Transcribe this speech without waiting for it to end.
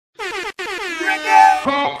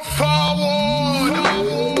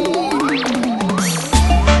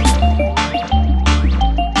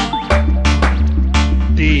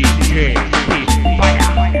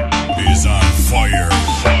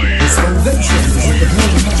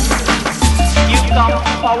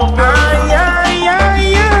powerful. Aye, aye,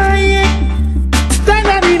 aye, aye. Stand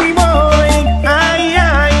up in the morning. Aye,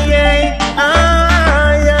 aye, aye,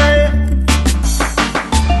 aye, aye.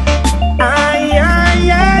 Aye,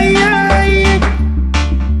 aye, aye, aye.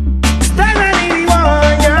 Stand up in the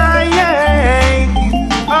morning. Aye, aye,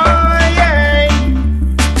 aye, aye.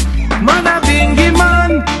 Man a bingy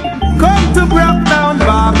man, come to break down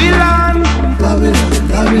Babylon.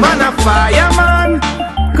 Man a fireman,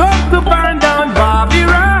 come to burn down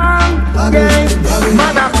Babylon. Yeah.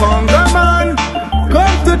 Man a congo man,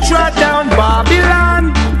 come to trot down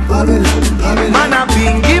Babylon. Man a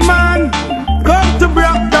bingy man, come to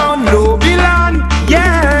break down Babylon.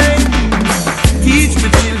 Yeah. Teach the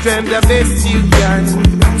children the best you can,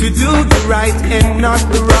 to do the right and not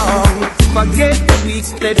the wrong. Forget the weak,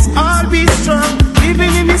 let's all be strong.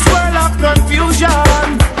 Living in this world of confusion,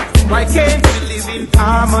 why can't we live in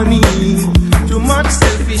harmony? Too much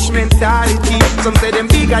selfish mentality. Some say them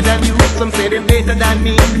bigger than you, some say them better than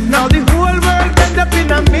me. Now the whole world end up in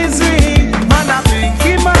a misery. Man a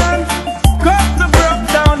bingy man, come to break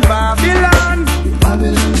down Babylon.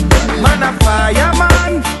 Man a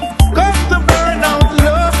fireman, come to burn out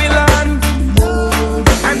Babylon.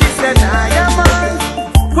 And it's an iron man,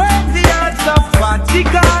 where the hearts of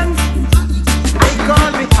Vatican. I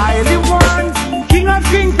call the highly one, King of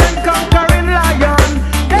Kings and conquering lion.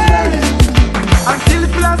 Hey. Until the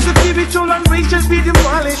philosophy be true and riches be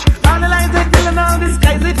demolished. All the lies they tell and all the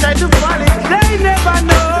skies they try to polish. They never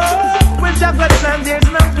know when chocolate and there's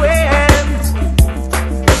no end.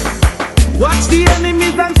 Watch the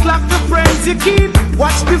enemies and slap the friends you keep.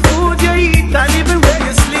 Watch the food you eat and even where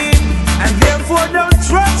you sleep. And therefore don't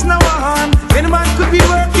trust no one. Any man could be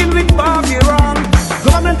working with Bobby wrong.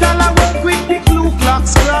 Government all I work with the Ku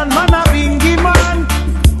Klux Klan. Man a bingy man,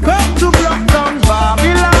 come to block down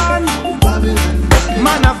Babylon.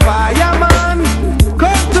 Man a fireman,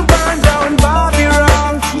 come to burn down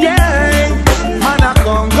Babylon. Yeah. Man a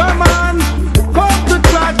congo man, come to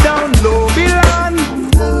trot down Babylon.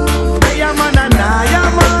 I am man and I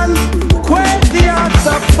am man, quit the hearts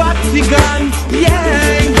of Vatican.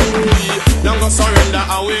 Yeah. Now go surrender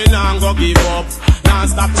and we now go give up. Now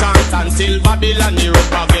stop chant until Babylon erupt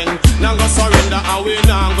again. Now go surrender and we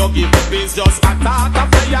now go give up. It's just a thought of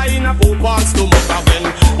fire in a football stomach again.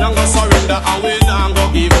 Now go surrender and we now go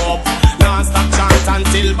give up. Now stop chant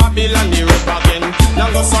until Babylon erupt again. Now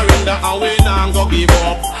go surrender and we now go give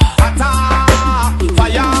up. Attack,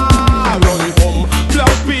 fire, run home.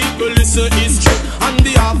 Black people listen history and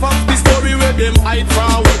the half of the story where them hide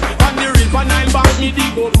from it. On the river Nile bank me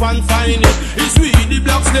dig up and find it. It's we the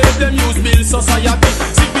black slaves them use build society.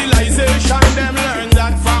 Civilization them learn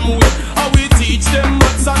that from we. How we teach them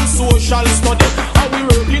maths and social study. How we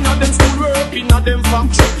working at them school, working at them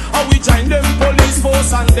factory. How we join them police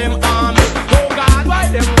force and them army. Oh God, why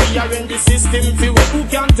them rearrange the system for we? Who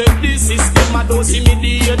can take the system and those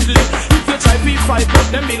immediately? If you try to fight up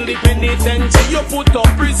them build the penitentiary, you put up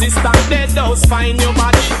resistance, dead house find your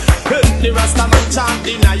body. Help the Rasta man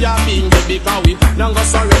chanting and you're being because we now go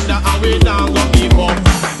surrender and we now go give up.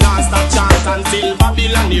 Now stop chant until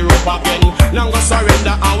Babylon erupt again. Now go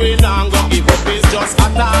surrender and we now go give up. It's just a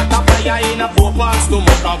thought of fire in a football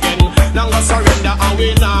stomach again. Now go surrender and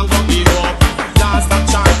we now go give up. Now stop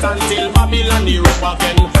chant until Babylon erupt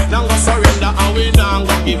again. Now go surrender and we now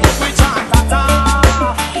go give up. We chant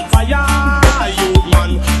attack, fire, you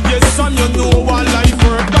man. Yes son, you know what life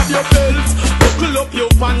work. Grab your belt, buckle up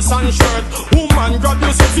your pants and shirt. Woman, grab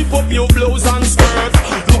your zip up your blouse and skirt.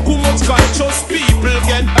 Look how much righteous people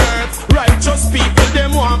get hurt. Righteous people,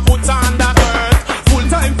 them want put on the earth. Full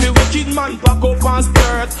time for wicked man, pack up and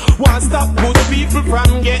skirt. Want stop good people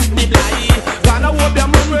from get the blight. Gonna hope the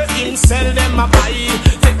man where him sell them a buy.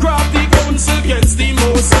 Take off the council against the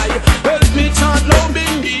most high. Help me chant now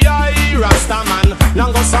bring the eye. Rasta man,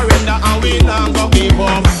 now go surrender and we now go give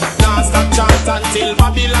up. Now stop chant until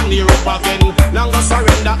Babylon erupt again. Now go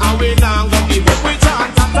surrender and we now go give up. We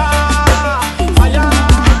chant attack, fire.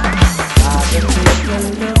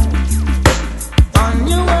 On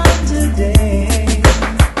your world today,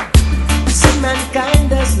 see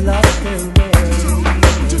mankind has lost their way.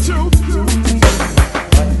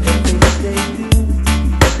 What can they do?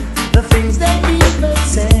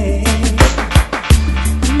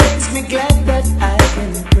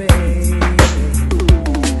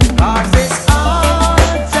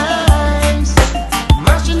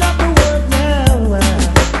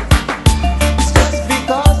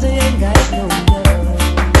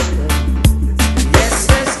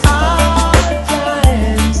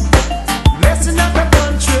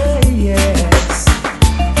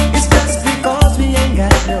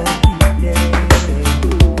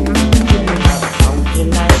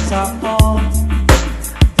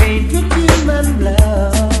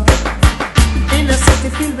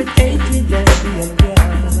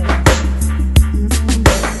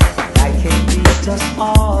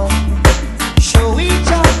 all show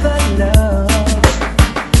each other love.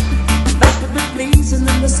 That would be pleasing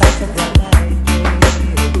in the sight of the light,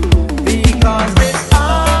 because this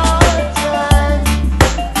hard time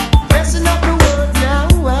messing up the world now,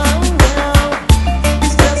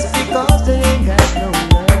 it's just because they ain't got no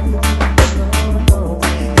love.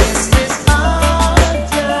 It's this hard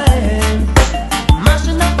time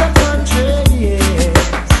mashing up the country, yes.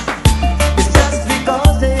 It's just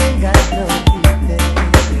because they ain't got no people.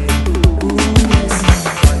 Ooh, yes.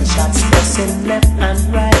 Gunshots pressing left and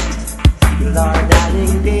right. People are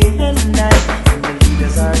dying day and night, and the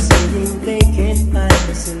leaders are saying they can't find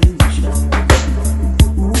a solution.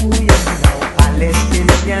 Ooh, yes. Now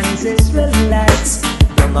Palestinians, Israelites,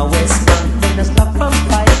 from the West Bank, they stop from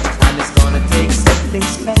fight, and it's gonna take something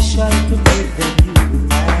special to give them human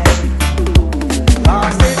right.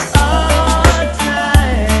 Cause this hard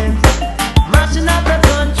time mashing up the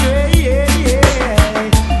country, yeah,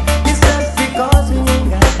 yeah. It's just because we ain't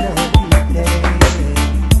got no people.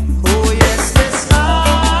 Oh yes, this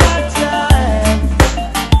hard time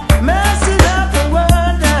messing up the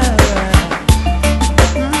world now.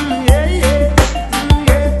 Yeah, yeah,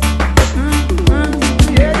 yeah,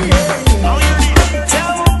 yeah, yeah.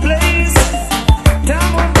 Time or place,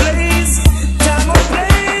 time or place, time or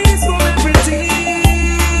place for everything.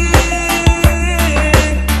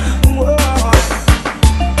 Whoa.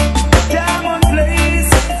 Time or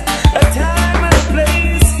place, a time and a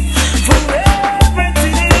place for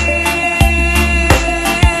everything.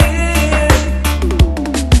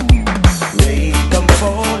 Rain come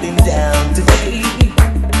falling down today,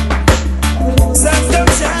 sun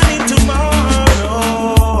come shining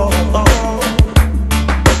tomorrow.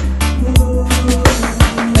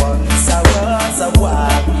 Once I was a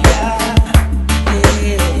warrior,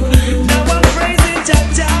 yeah. Now I'm praising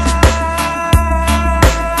Jah.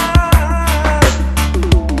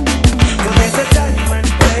 So there's a time and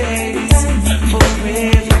place for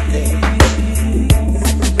everything.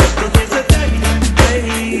 So there's a time and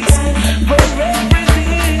place for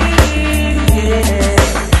everything, yeah.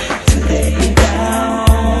 To lay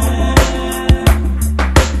down,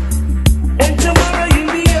 and tomorrow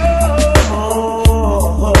you'll be up.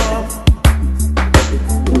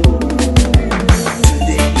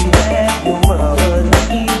 Today you have your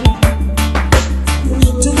money,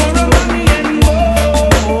 tomorrow money and more.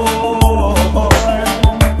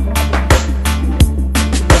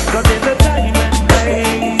 Cause there's a time and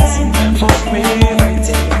place for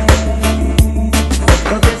everything.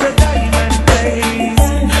 Cause there's a time and place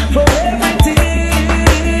for everything.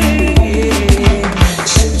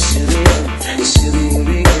 Shoo, shoo, shoo,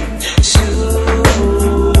 shoo,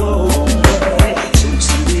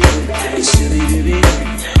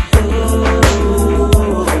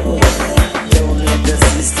 don't let the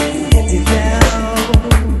system get you down.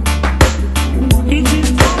 It is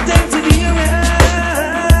important to be around.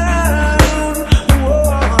 Whoa.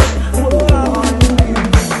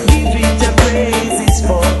 Give it a praises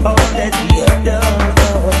for all that we have done.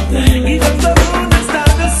 Give us the moon and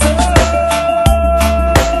stars the sun.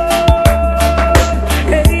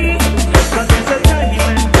 Hey, 'cause there's a time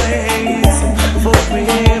and place for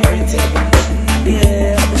everything.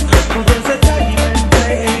 Yeah, 'cause there's a time and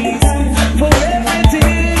place for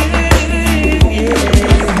everything. Yeah.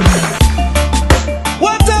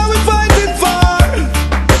 What are we fighting for?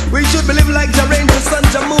 We should be living like the rain, the sun,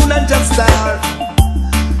 the moon, and the star.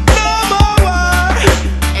 No more war.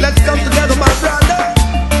 Let's come together, my brother.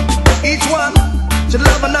 Each one should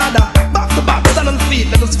love another. Back to back, stand on feet.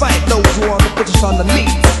 Let us fight those who want to put us on the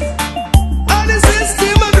knees. And the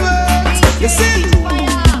system of words, you see,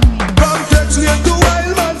 from church here to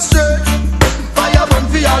wild man straight. Fire burn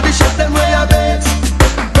for all the shot them way a bait.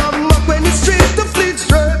 From up when the street to Fleet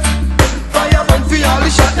Street. Fire burn for all the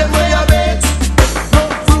shot them way a bait. No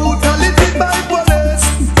brutality by police.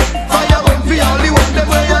 Fire burn for all the one them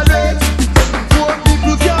way a rate. Poor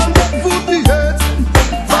people can't get food to eat.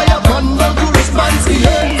 Fire burn down to response to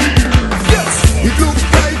hate. Yes, it looks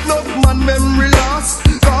like no man memory lost.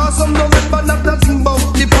 Cause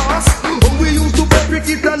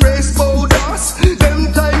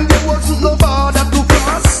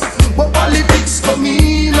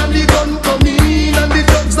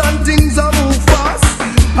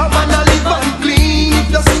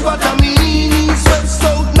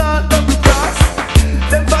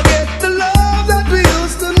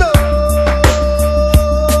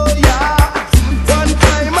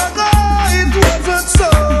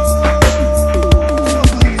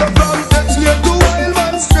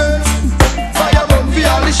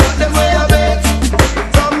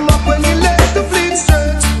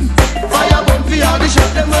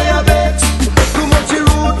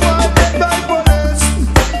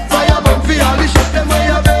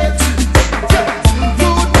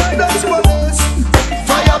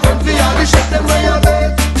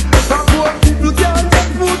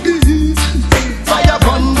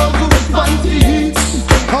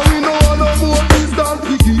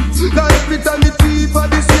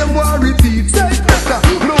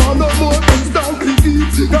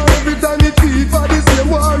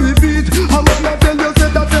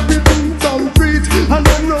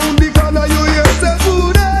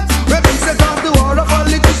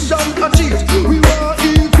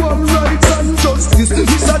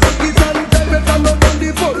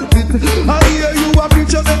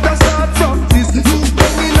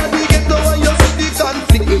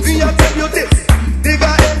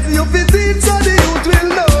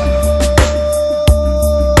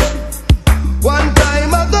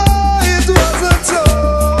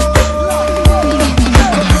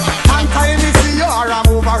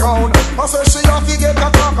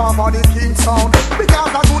off of the king sound.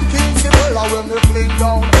 Because a good king simple when they fling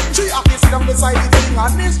down. She happy sit down beside the king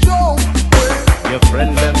and this Joe. Your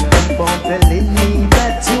friend them keep on telling me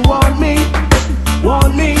that you want me.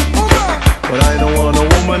 But I don't want a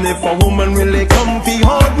woman if a woman really come to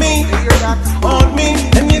haunt me.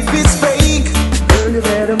 And if it's fake, girl, you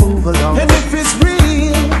better move along. And if it's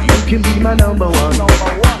real, you can be my number one.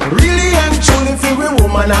 Really and truly, if you're a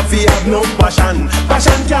woman, I feel have no passion.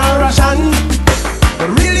 Passion can't ration.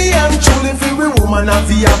 Really and truly, if you're a woman, I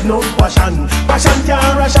feel have no passion. Passion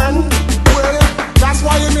can't ration. Well, that's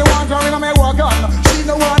why me want her in a me wagon. She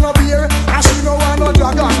no want no beer, and she no want no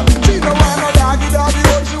dragon. She no want no doggy,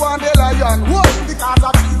 but she want the lion. What? Because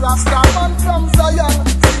of the Rasta man from Zion.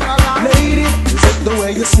 Sing along. Lady, is it the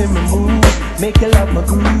way you see me move? Make you love my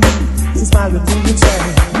groove. So smile with me and say,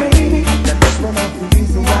 maybe that's one of the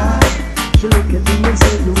reasons why she look at me and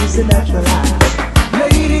say, you is a natural eye.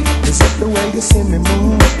 Lady, is it the way you see me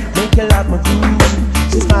move? Make you love my groove.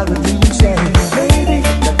 So smile with me and say, maybe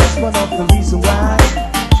that's one of the reasons why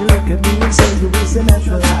she look at me and say, you is a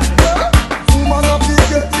natural eye. Woman up to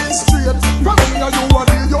get this straight. From me and you a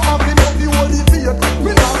deal, you have him up the holy faith.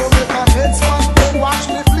 Me not go make a headsman come watch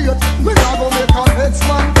me plate. Me not go make a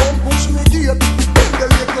headsman come push me gate. If the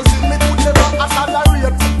little in me could never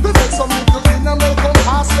accelerate. They make some little in and make come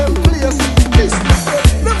pass them place. This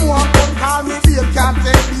them want come call me bait. Can't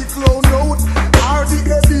take me clown out or the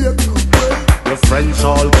headache. Your friends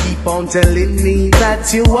all keep on telling me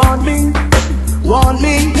that you want me.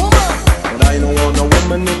 Woman. But I don't want a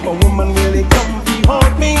woman if a woman really come to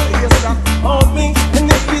haunt me. And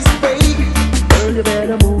if it's fake, girl, you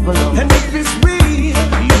better move along. And if it's real,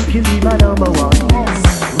 you can be my number one.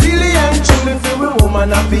 Really and truly, if you're a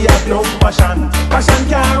woman, I feel have no passion. Passion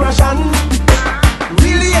can't ration.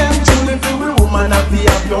 Really and truly, if you're a woman, I feel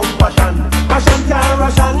have no passion. Passion can't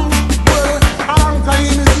ration. Well, a long time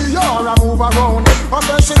is the year I move around. But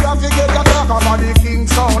then she have to get the talk about the king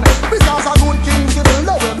sound. Because a good king will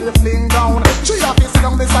know when they fling down. She have to sit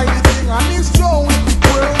down beside the king and his throne.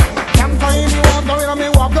 Well, long time you want her in a me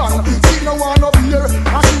wagon. She no want no beer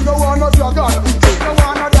and she no want no dragon. She no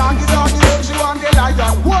want no doggy, but she want the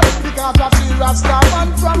lion. What? Because of she Rasta man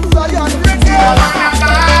from Zion.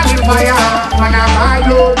 Fire, man a bad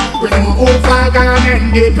load. We no over gun and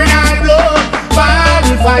deep in our blood.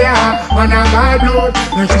 Fire, man a bad load.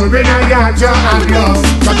 And she been a yard to have love.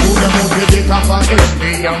 But to them out with the top of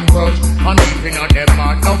envy and grudge. And even on them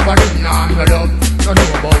man, nobody not love. Don't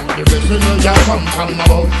know about the blessing where you come from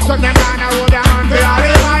above. So them man a road a man for all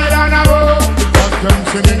the mile and above. Cause them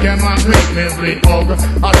see me, them a greet me with hug.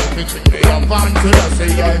 I don't be treat me up until I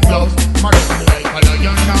say I love. Man look me like a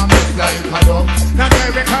lion, now miss like a dog. Now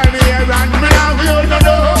every time me here and me a feel no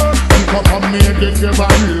dog. Pick up on me, get your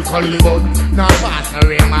barrel, call the bud. Now pass no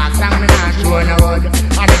remarks and me not show no word.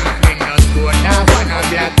 I don't bring no stone, now for no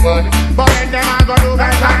blackboard. But when them a go do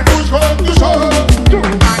that time, push home to show.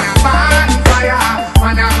 Man a man fire,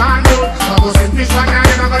 man a man load. So go sit this one and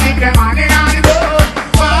them a go dip them on in on the boat.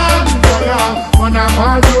 Man fire, man a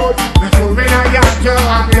man load. Me show me a yard to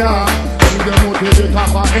have love. The motivate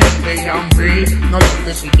of a envy and greed. No let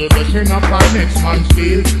me see the blessing of a next man's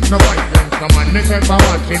field. No fight them from a myself for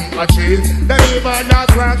what him achieve. The river that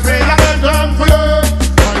runs me like a drum for you.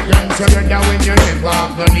 Fight them surrender when you never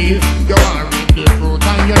have the need. You want reap the fruit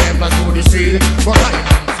and you never sow the seed. But I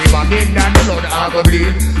am see what did that blood have a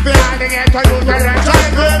bleed. Behind the gate I do tell them try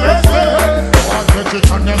to rescue. All the church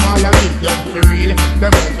on them all I give them to read. Them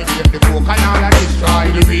motivate the book and all I destroy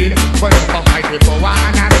the weed. When you come fight with power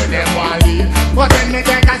and I tell them why. But then me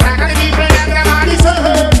take a sack of the people and them all the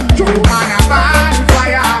same. Man a bad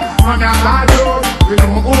fire, man a bad road. We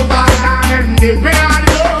know who bad and deep in all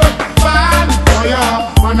the road. Bad fire,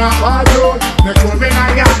 man a bad road. Make sure we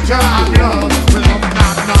not get job love. We love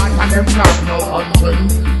not and them not no hunting.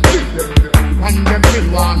 Give them the food and them still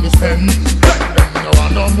want the stem. Let them know I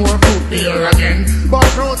no more fruit here again. But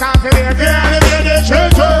fruit after they get the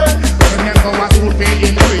children. When them go a school they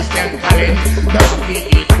increase them talent. They want to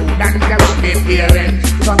eat food and they want to be parents.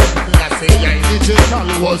 So I say I digital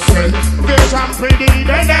was sent. They trample the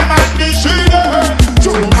then them at the children.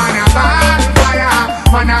 True man a bad fire,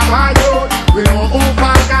 man a bad road. We know who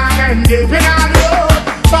bad and deep in our road.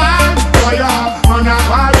 Bad fire, man a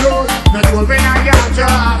bad road. Make sure we not get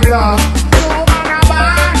job love. True man a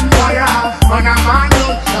bad fire, man a bad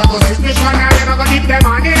road. They go sit this one and never go dip them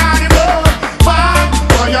on the road. Bad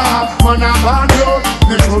fire, man a bad road.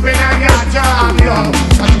 Make sure we not get job love.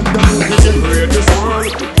 Create this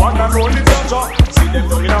world, one and only treasure. See them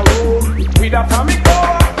down in a room with a atomic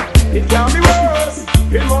power. It can be worse.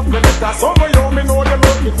 It must be better. Somewhere you me know them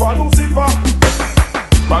looking for Lucifer.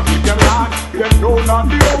 But we can laugh, them know not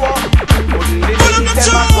the hour. But the beat them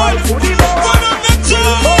a try to the hour.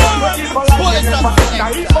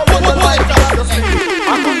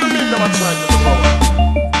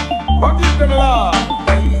 But give them love,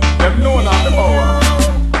 them know not the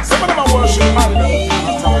power. Some of them are worship man.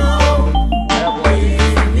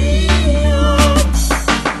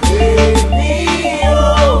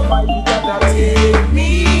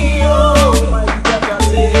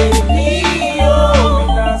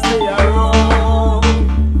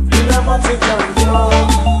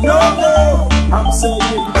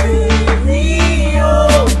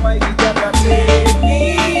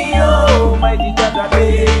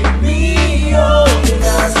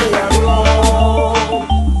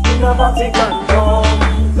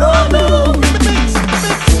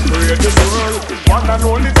 And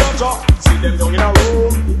only toucher, see them down in a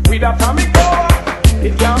room with atomic power.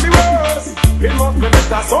 It can be worse. It must be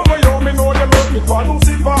better. Somewhere you me know them working for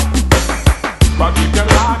Lucifer. But if them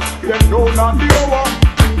not, them know not the hour.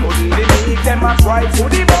 But in the need them a try to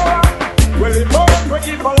devour. Well, if all we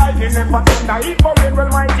give for lightning, them for thunder, if for rain, well,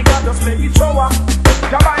 mighty God just make it shower.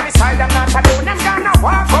 You're by the side, I'm not alone. Them gonna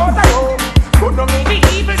walk out the road. Good no mean the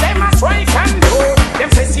evil, them a strike and go. Them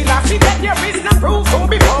say still have to get your business proof to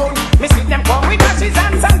be found. Me see them come with ashes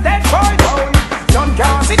and some dead boy bone. None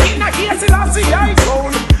can sit in a here till I see I soul.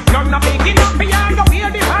 None not big enough beyond the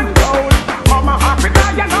weird the hand gold. Mama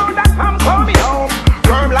Africa, you know that I'm coming home.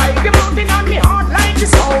 Firm like the mountain on me heart like the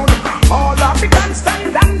stone. All African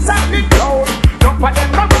style dance at the cloud. Look for them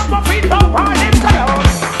come up with no all them cloud.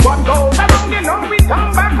 What goes around you know we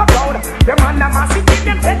come back about. Them on the massive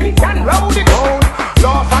them take it and roll it on.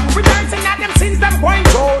 Love and rejoicing at them since them going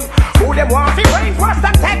on. Who them want to brain first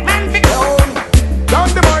and take man to clone. Down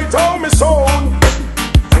the might on me soul.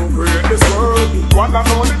 Who create this world? One and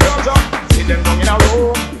only judge. See them down in a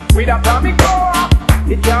row with atomic power.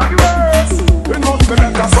 It can't be worse. We must be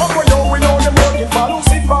better. Somewhere you we know them working for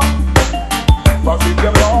Lucifer. But if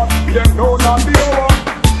them not, them know not the hour.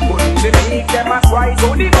 But in the league them a try to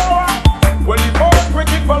devour. Well if all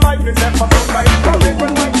wicked for life is them for some life for it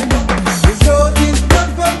when mighty God. The road is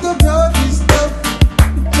tough and the road is tough.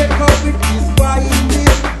 Check out it is winding.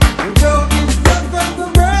 The road is tough and the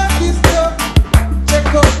road is tough. Check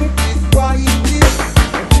out it is winding.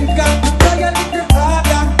 You got to try a little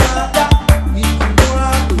harder, harder. If you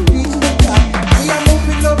want to reach the top, we are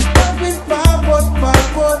moving up, moving forward,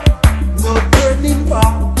 forward. No turning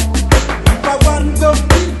back. If I want to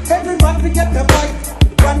beat, everyone will get a bite.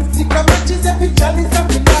 One stick of matches, every challenge of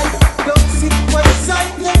the night. Don't sit one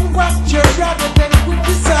side, then watch your rather than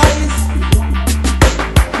criticize.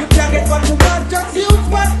 You can get what you want, just use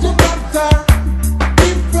what you got.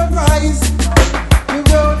 Improvise. The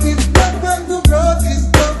road is tough and the road is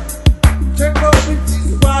tough. Check out it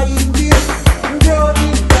is winding. The road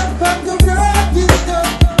is tough and the road is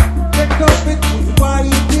tough. Check out it is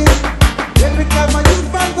winding. Every time I use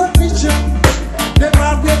my good vision, them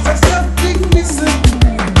always have something missing.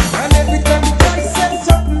 And every time you try to say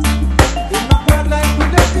something, in my bad life we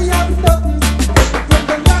don't be have nothing. When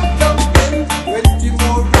the lockdown ends, 20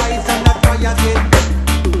 more rise and I try again.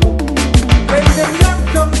 When the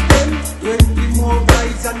lockdown ends, 20 more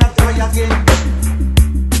rise and I try again.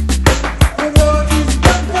 The road is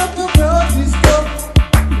tough and the road is tough.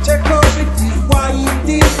 Check out it is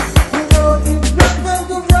winding. The road is tough and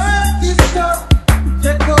the road is tough.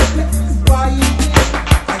 Check out it is winding.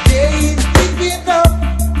 I dare give it up.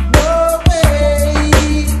 No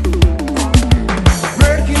way.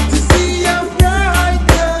 Working to see a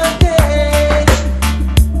brighter day.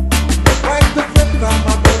 Wipe the flip from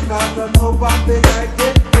my book, I don't know what they I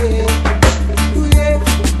get paid. Yeah.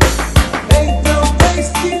 Ain't no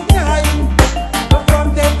wasting time. But from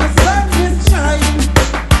there the sun will shine.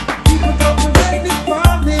 People don't be ready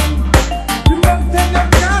falling. You must tell them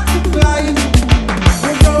not to climb.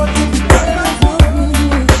 The road is tough and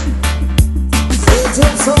road. Set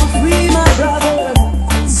yourself free, my brother.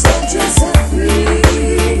 Set yourself free.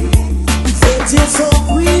 Set yourself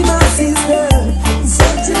free, my sister.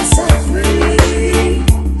 Set yourself free.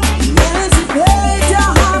 Emancipate your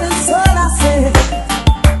heart and soul, I say,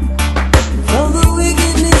 from the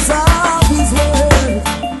wickedness of His word.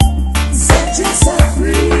 Set yourself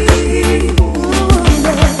free.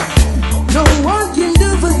 No one can do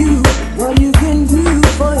for you what you can do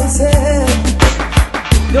for yourself.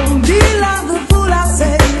 Don't be like the fool, I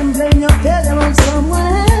say, and blame your failure on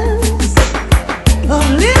someone else.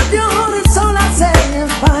 Uplift your heart and soul, I say,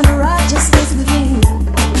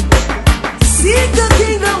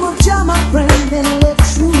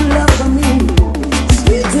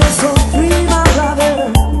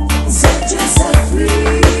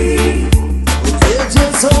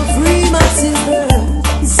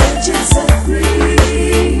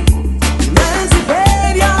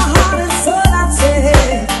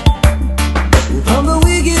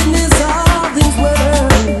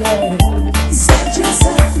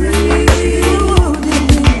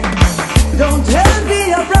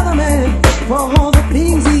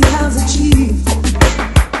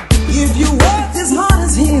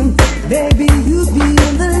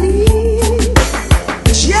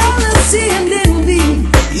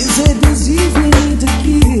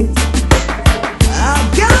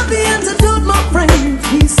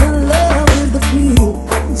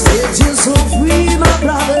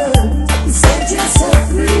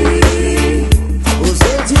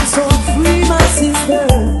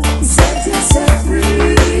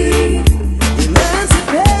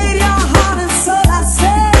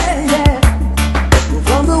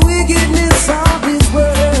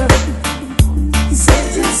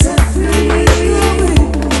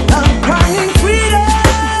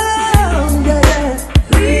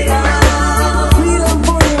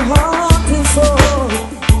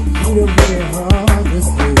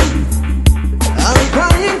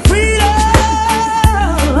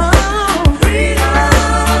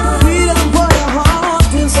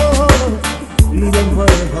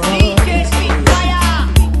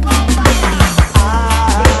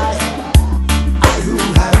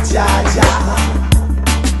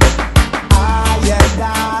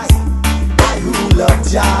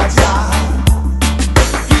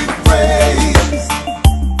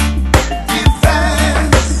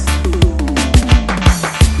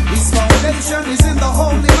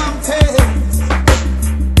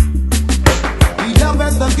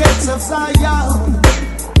 the gates of Zion,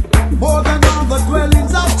 more than all the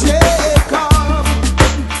dwellings of Jacob.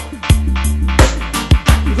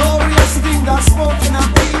 Glorious thing that's spoken of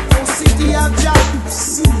people, city of Jah.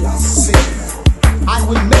 I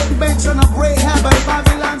will make mention of Rahab and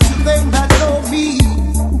Babylon to them that know me.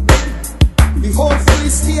 Behold,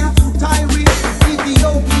 Philistia, Tyre,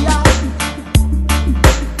 Ethiopia.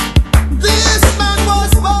 This man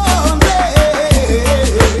was born there.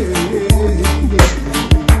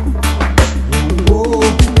 Oh,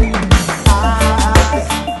 I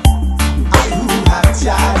who have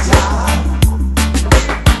Jaja.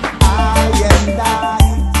 I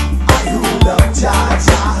who love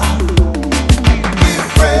Jaja. Give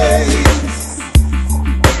praise,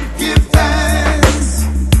 give thanks,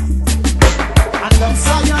 and of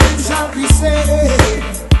Zion it shall be said,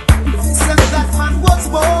 since that man was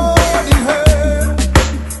born in her,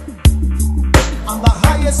 and the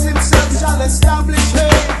highest himself shall establish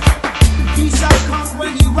her. He shall come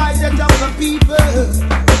when he rideth of the people.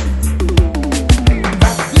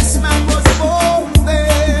 That this man was born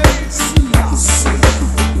there.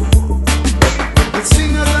 The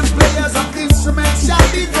singers and players of instruments shall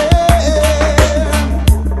be there.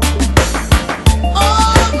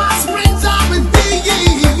 All my springs are with thee.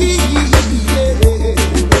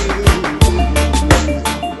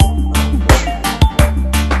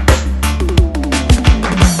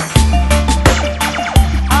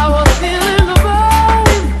 I was feeling the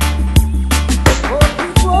vibe. Oh,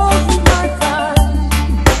 it wasn't my time.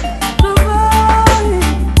 The vibe.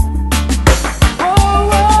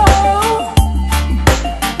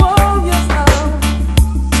 Oh, yes, now.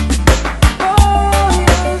 Oh,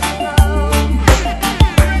 yes, now.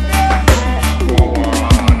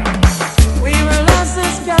 We were lost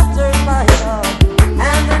and scattered by love,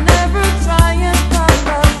 and the never trying find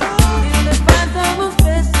us. In the phantom of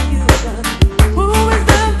persecution, who is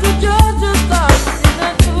there to judge us?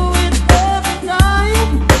 Isn't do it every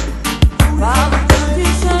time. While the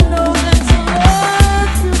temptation knows and to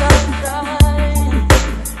let you down.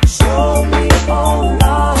 Show me, oh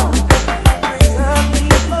Lord, preserve me,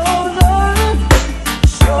 oh Lord.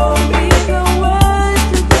 Show me the way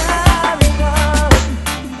to carry on,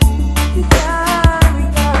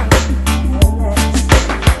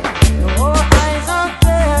 No eyes are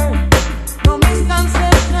clear, no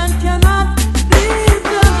misconception cannot lead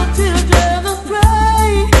the children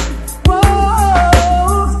astray. Whoa,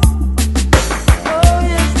 oh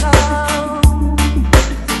yes now.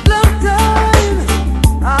 Long time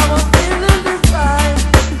I was feeling this vibe,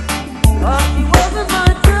 but it wasn't my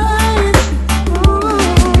time. Ooh,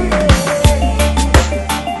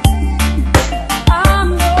 I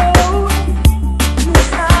know, yes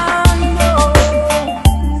I know.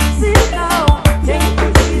 See now, thank you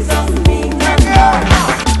Jesus, me and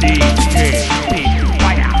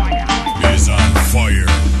Is on fire.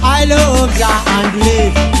 I love Jah and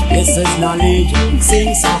live. This is knowledge.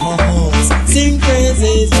 Sing songs, sing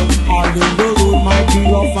praises. All the road might be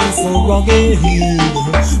rough and so rugged.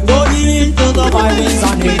 Going into the violence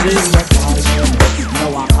and it is what call them.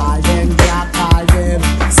 Now I call them, Jah call them.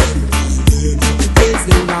 Sing them, kids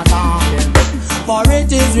do not harm them. For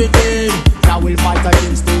it is written, Jah will fight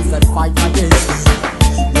against those that fight against him.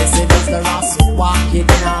 Listen as the rats walk it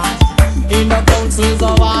not in the councils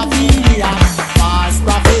of Arcadia. False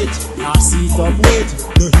prophet, now seat of wit.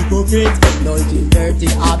 The hypocrite, indulging dirty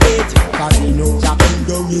habit. Cause he knows Jah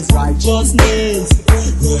kingdom is righteousness.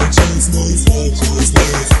 Righteousness.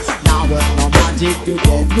 Now work no magic to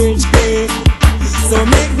get rich quick. So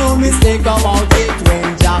make no mistake about it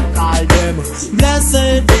when Jah call them.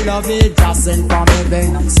 Blessed, beloved, Jah sent from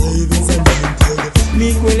heaven and save his anointed.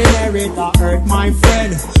 Meek will inherit the earth, my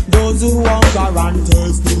friend. Those who hunger and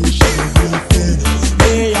thirsty shall be fed.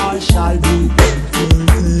 They all shall be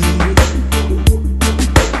comforted.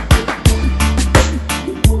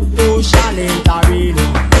 Who shall enter in?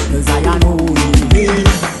 Zion holy.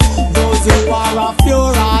 Those who are of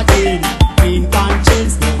pure hearted, clean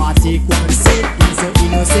conscience, never take one sin. Is an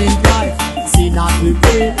innocent life, sin not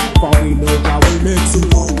repeat. For we know that we make some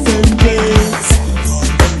vengeance.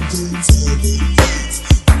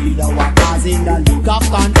 We know what cause in the league of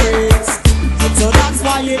countries. So that's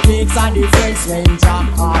why it makes a difference when Jah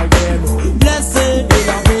call them. Blessed be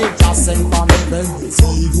the way Jah sent from heaven.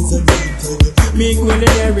 Meek will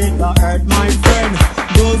inherit the earth, my friend.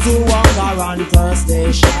 Those who hunger and thirst,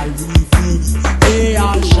 they shall be fed. They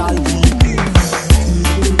all shall be fed.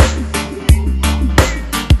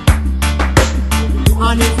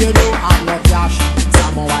 And if you don't have no cash,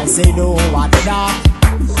 somehow I say don't